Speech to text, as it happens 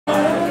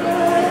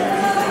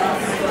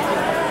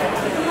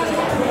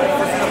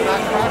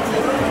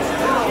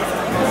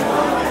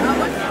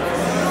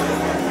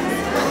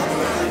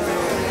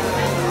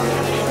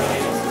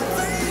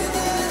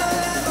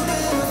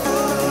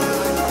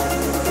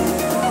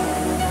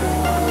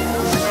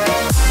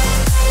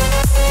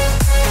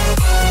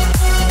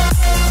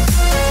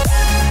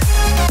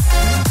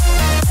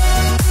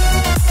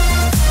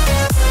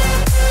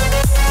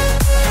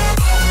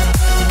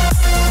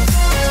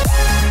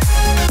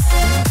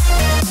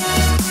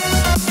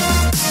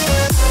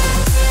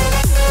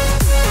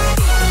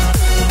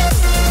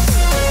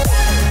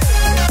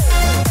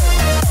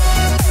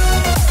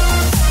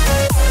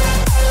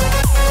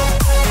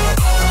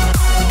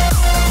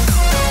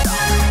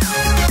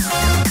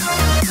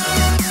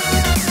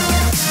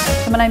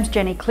name's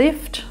Jenny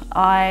Clift.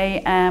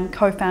 I am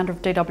co-founder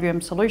of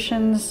DWM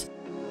Solutions.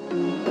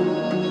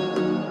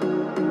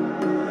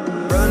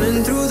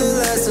 Running through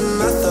the last of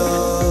my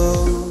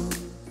thoughts.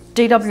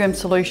 DWM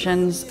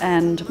Solutions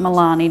and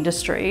Milan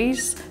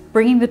Industries,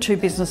 bringing the two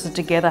businesses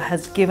together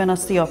has given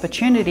us the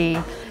opportunity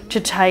to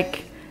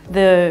take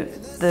the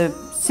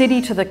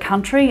city to the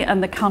country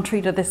and the country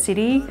to the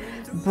city,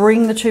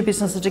 bring the two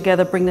businesses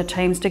together, bring the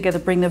teams together,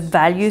 bring the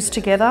values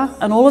together,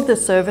 and all of the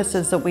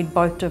services that we'd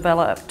both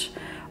developed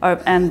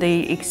and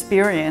the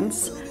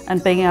experience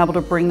and being able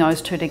to bring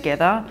those two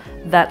together,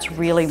 that's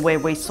really where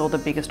we saw the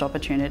biggest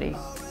opportunity.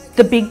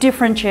 The big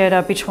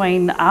differentiator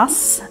between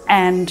us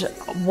and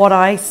what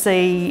I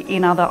see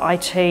in other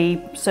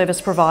IT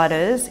service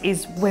providers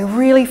is we're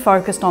really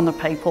focused on the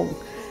people.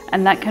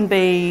 And that can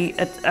be,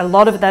 a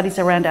lot of that is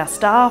around our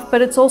staff,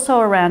 but it's also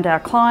around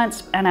our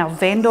clients and our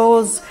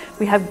vendors.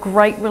 We have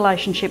great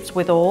relationships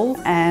with all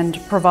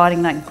and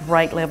providing that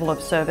great level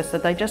of service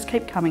that they just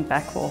keep coming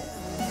back for.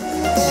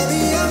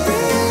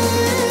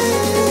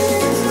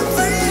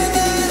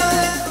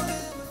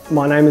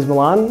 My name is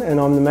Milan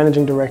and I'm the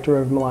Managing Director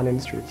of Milan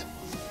Industries.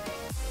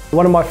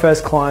 One of my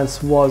first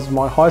clients was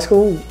my high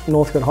school,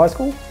 Northcote High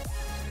School,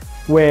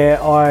 where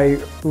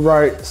I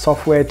wrote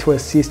software to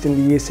assist in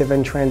the Year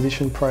 7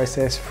 transition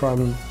process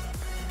from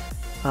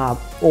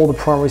all the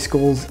primary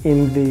schools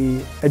in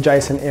the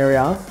adjacent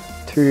area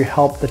to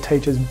help the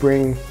teachers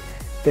bring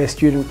their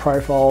student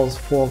profiles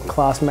for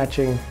class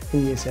matching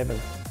in Year 7.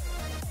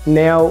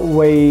 Now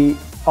we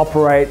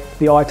operate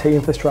the IT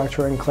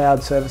infrastructure and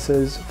cloud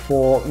services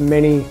for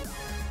many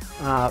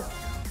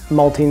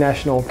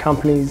multinational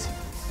companies,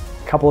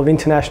 a couple of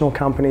international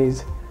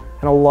companies,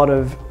 and a lot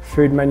of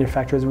food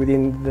manufacturers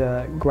within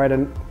the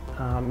greater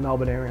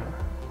Melbourne area.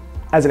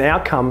 As an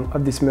outcome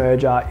of this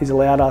merger, it's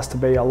allowed us to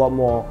be a lot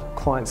more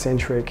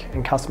client-centric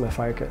and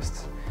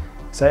customer-focused.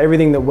 So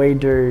everything that we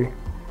do,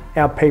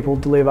 our people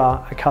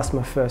deliver a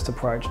customer-first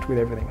approach with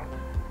everything.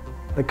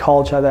 The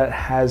culture that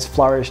has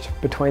flourished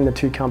between the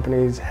two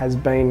companies has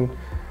been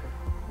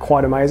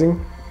quite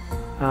amazing.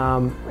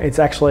 It's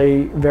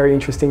actually very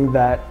interesting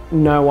that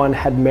no one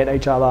had met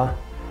each other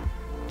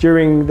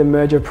during the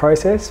merger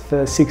process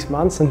for 6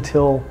 months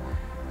until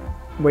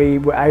we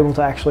were able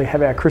to actually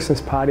have our Christmas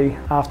party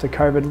after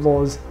COVID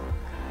laws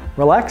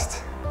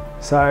relaxed.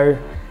 So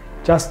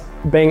just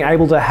being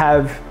able to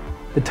have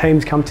the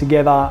teams come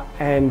together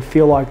and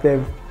feel like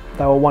they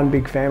were one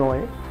big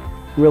family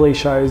really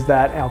shows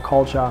that our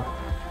culture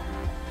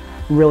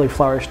really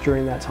flourished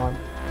during that time.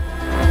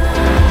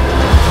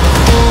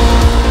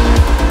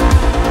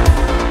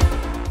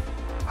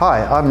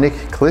 Hi, I'm Nick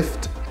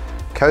Clift,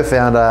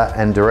 co-founder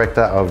and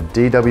director of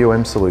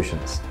DWM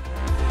Solutions.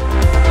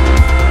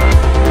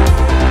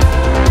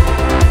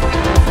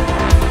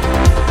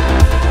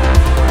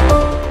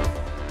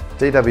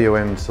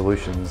 DWM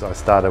Solutions, I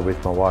started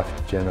with my wife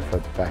Jennifer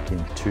back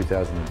in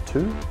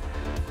 2002,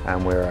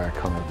 and where I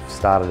kind of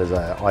started as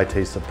an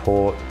IT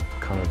support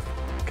kind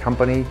of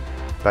company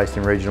based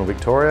in regional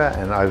Victoria,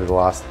 and over the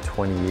last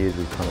 20 years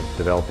we've kind of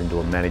developed into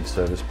a managed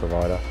service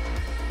provider.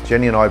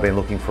 Jenny and I have been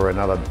looking for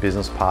another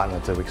business partner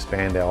to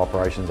expand our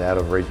operations out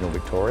of regional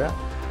Victoria.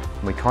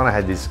 And we kind of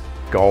had this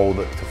goal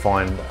to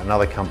find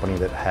another company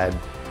that had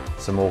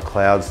some more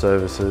cloud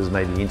services,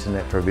 maybe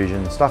internet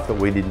provision, stuff that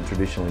we didn't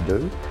traditionally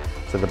do.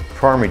 So the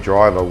primary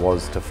driver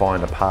was to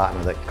find a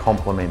partner that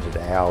complemented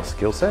our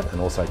skill set and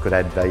also could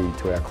add value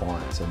to our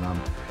clients. And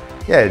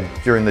yeah,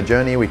 during the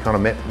journey we kind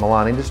of met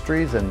Milan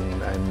Industries and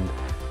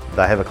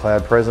they have a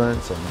cloud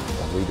presence, and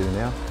what we do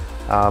now.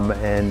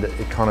 And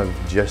it kind of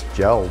just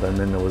gelled, and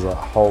then there was a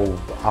whole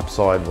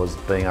upside was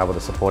being able to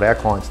support our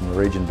clients in the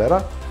region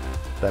better,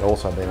 but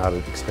also being able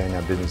to expand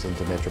our business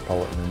into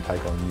metropolitan and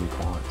take on new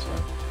clients. So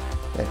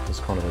yeah, it was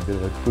kind of a bit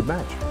of a good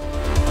match.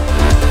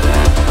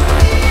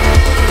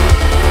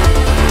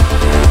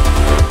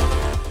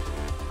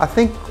 I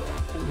think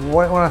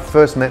when I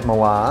first met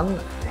Milan,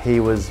 he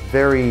was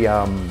very,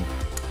 yeah,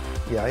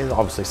 he's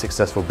obviously a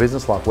successful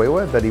business like we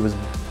were, but he was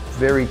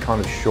very kind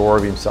of sure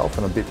of himself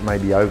and a bit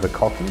maybe over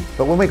cocky.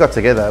 But when we got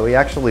together, we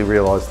actually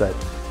realised that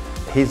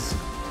he's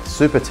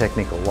super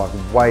technical, like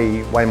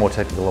way more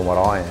technical than what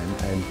I am,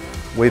 and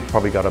we've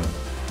probably had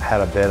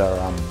a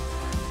better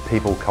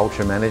people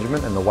culture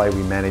management, and the way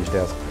we managed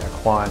our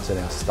clients and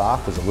our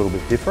staff was a little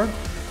bit different.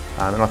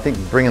 And I think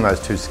bringing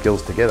those two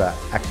skills together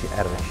actually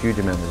added a huge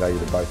amount of value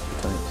to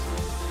both the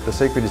teams. The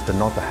secret is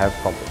not to have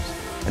problems.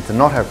 And to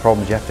not have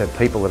problems, you have to have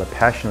people that are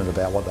passionate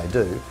about what they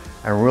do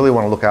and really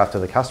want to look after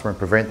the customer and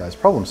prevent those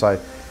problems. So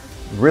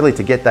really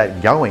to get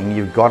that going,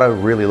 you've got to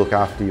really look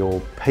after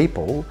your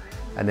people,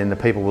 and then the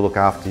people will look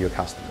after your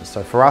customers.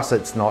 So for us,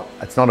 it's not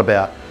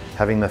about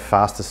having the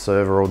fastest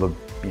server or the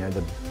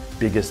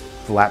biggest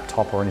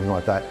laptop or anything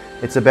like that.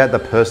 It's about the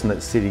person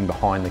that's sitting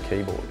behind the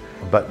keyboard.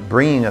 But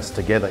bringing us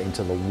together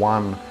into the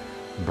one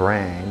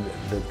brand,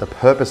 the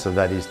purpose of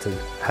that is to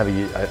have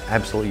an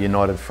absolutely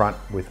united front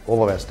with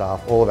all of our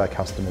staff, all of our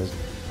customers,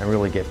 and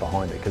really get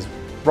behind it. Because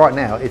right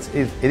now, it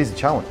is a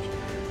challenge.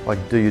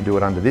 Like, do you do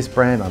it under this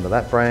brand, under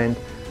that brand?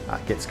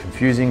 It gets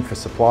confusing for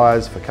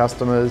suppliers, for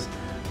customers.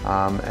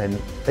 And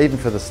even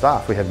for the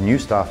staff, we have new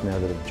staff now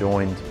that have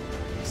joined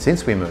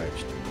since we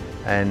merged.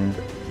 And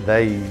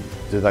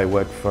do they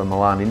work for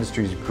Milan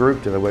Industries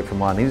Group? Do they work for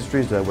Milan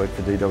Industries? Do they work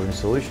for DWM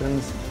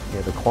Solutions?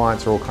 The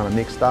clients are all kind of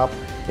mixed up.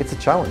 It's a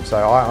challenge. So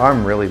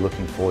I'm really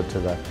looking forward to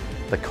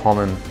the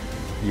common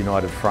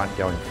united front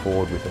going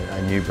forward with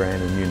a new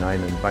brand, a new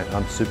name, and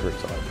I'm super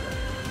excited.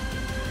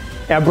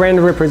 Our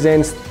brand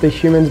represents the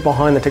humans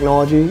behind the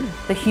technology.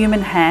 The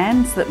human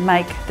hands that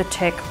make the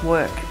tech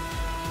work.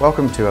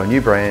 Welcome to our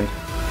new brand,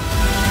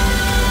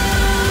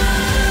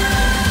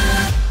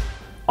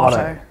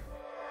 Otto.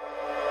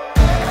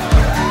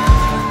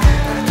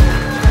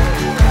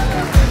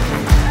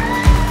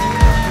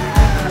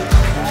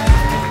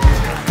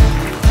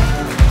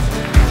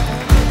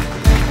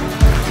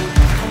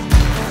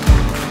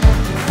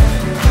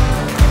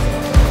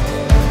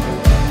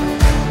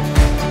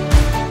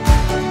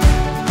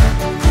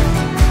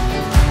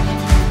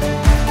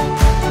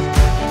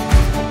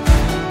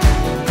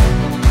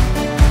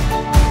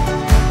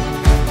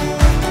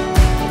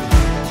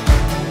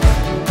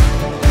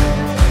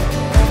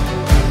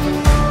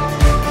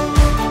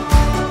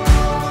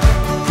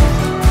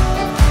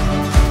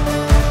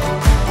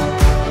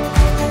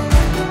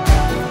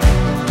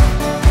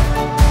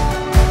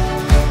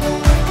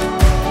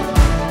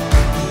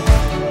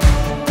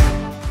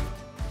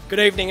 Good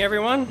evening,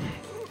 everyone.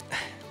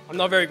 I'm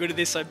not very good at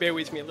this, so bear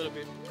with me a little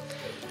bit.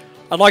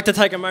 I'd like to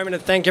take a moment to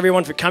thank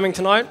everyone for coming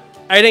tonight.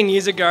 18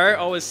 years ago,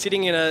 I was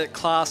sitting in a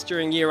class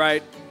during Year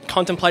 8,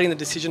 contemplating the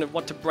decision of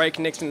what to break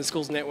next in the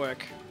school's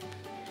network.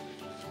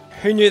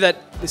 Who knew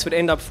that this would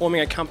end up forming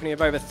a company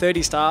of over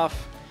 30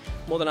 staff,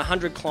 more than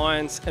 100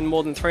 clients, and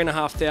more than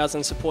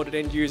 3,500 supported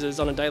end users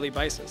on a daily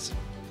basis?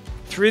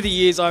 Through the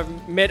years,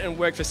 I've met and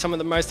worked with some of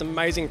the most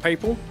amazing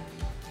people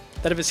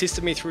that have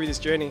assisted me through this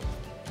journey.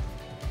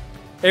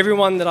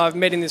 Everyone that I've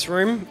met in this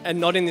room and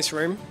not in this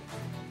room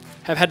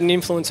have had an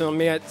influence on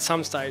me at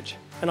some stage,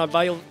 and I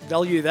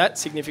value that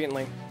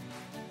significantly.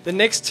 The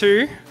next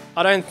two,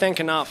 I don't thank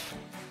enough.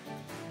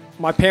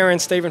 My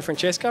parents, Steve and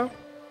Francesca.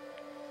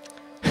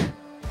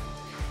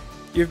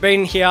 You've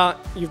been here,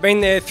 you've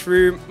been there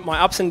through my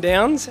ups and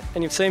downs,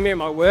 and you've seen me at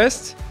my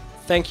worst.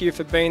 Thank you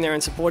for being there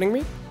and supporting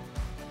me.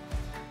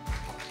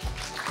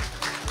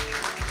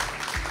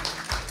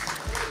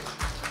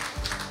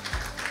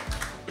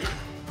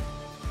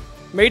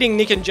 Meeting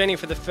Nick and Jenny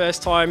for the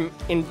first time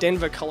in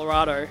Denver,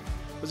 Colorado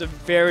was a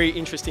very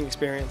interesting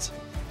experience.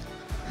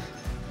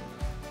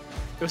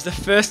 It was the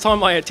first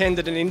time I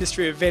attended an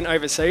industry event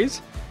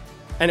overseas,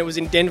 and it was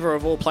in Denver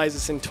of all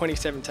places in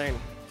 2017.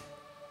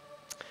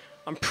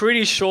 I'm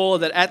pretty sure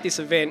that at this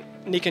event,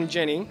 Nick and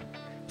Jenny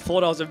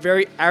thought I was a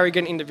very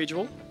arrogant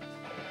individual,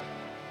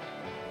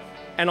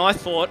 and I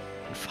thought,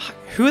 fuck,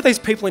 who are these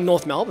people in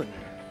North Melbourne?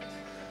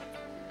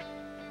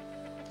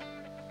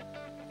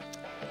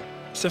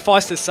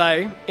 Suffice to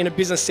say, in a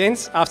business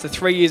sense, after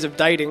 3 years of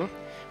dating,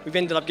 we've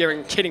ended up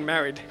getting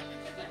married.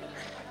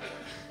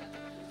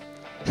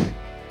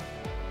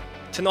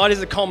 Tonight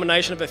is a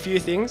culmination of a few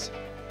things.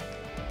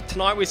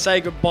 Tonight we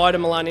say goodbye to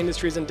Milan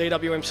Industries and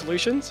DWM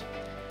Solutions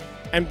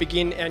and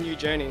begin our new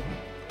journey.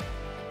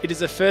 It is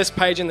the first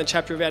page in the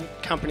chapter of our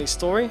company's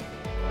story.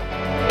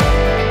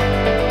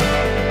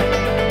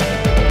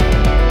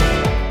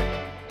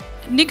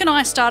 Nick and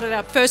I started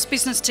our first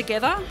business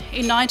together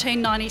in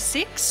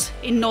 1996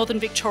 in Northern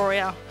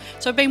Victoria.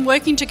 So we've been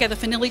working together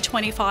for nearly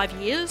 25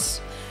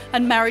 years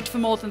and married for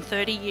more than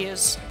 30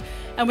 years.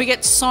 And we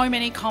get so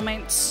many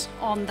comments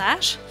on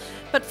that.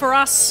 But for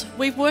us,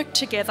 we've worked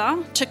together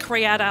to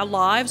create our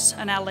lives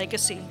and our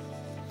legacy.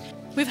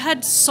 We've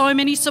had so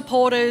many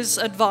supporters,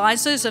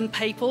 advisors and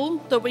people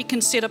that we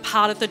consider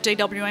part of the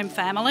DWM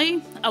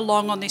family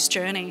along on this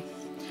journey.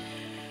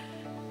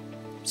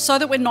 So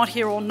that we're not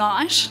here all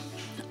night,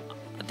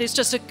 there's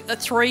just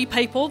three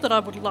people that I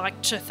would like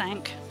to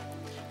thank.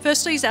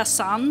 Firstly is our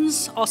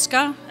sons,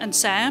 Oscar and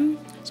Sam.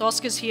 So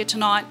Oscar's here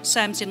tonight,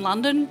 Sam's in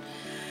London.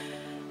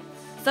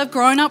 They've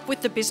grown up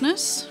with the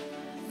business.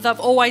 They've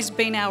always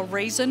been our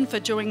reason for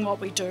doing what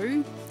we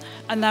do.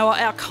 And they were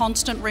our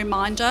constant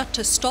reminder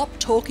to stop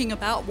talking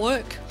about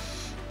work.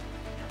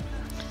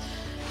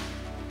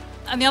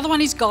 And the other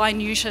one is Guy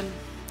Newton.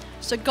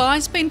 So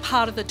Guy's been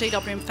part of the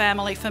DWM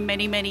family for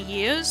many, many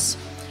years.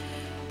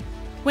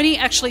 When he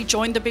actually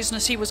joined the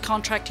business, he was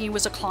contracting, he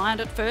was a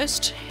client at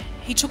first.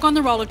 He took on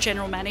the role of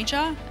general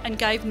manager and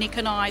gave Nick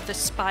and I the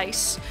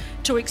space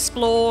to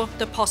explore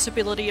the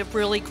possibility of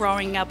really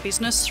growing our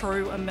business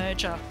through a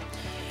merger.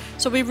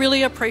 So we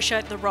really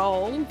appreciate the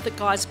role that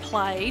Guy's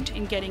played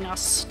in getting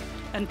us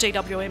and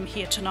DWM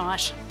here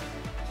tonight.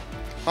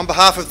 On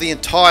behalf of the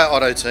entire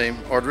Otto team,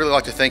 I'd really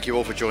like to thank you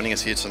all for joining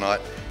us here tonight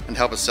and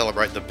help us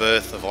celebrate the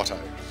birth of Otto.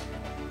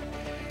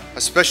 I'd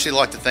especially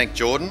like to thank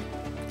Jordan.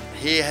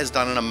 He has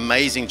done an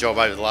amazing job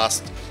over the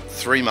last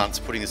 3 months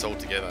putting this all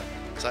together.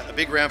 So a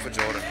big round for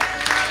Jordan.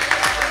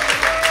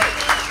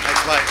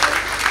 Thanks, mate.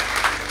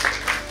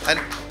 And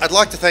I'd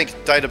like to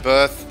thank Date of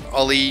Birth,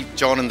 Ollie,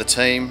 John and the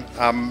team,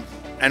 and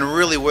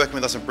really working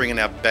with us and bringing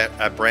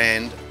our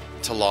brand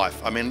to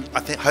life. I mean,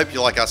 hope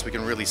you like us, we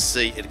can really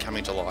see it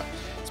coming to life.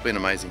 It's been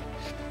amazing.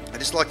 I'd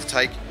just like to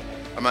take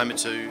a moment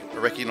to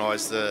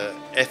recognise the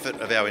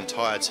effort of our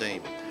entire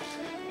team.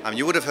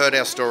 You would have heard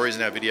our stories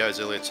in our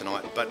videos earlier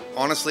tonight, but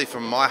honestly,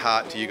 from my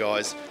heart to you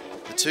guys,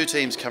 the two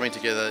teams coming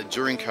together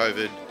during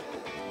COVID,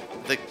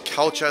 the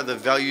culture, the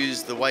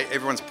values, the way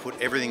everyone's put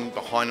everything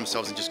behind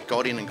themselves and just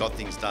got in and got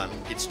things done,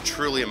 it's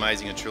truly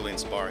amazing and truly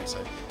inspiring.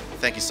 So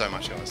thank you so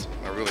much, guys.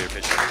 I really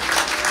appreciate it.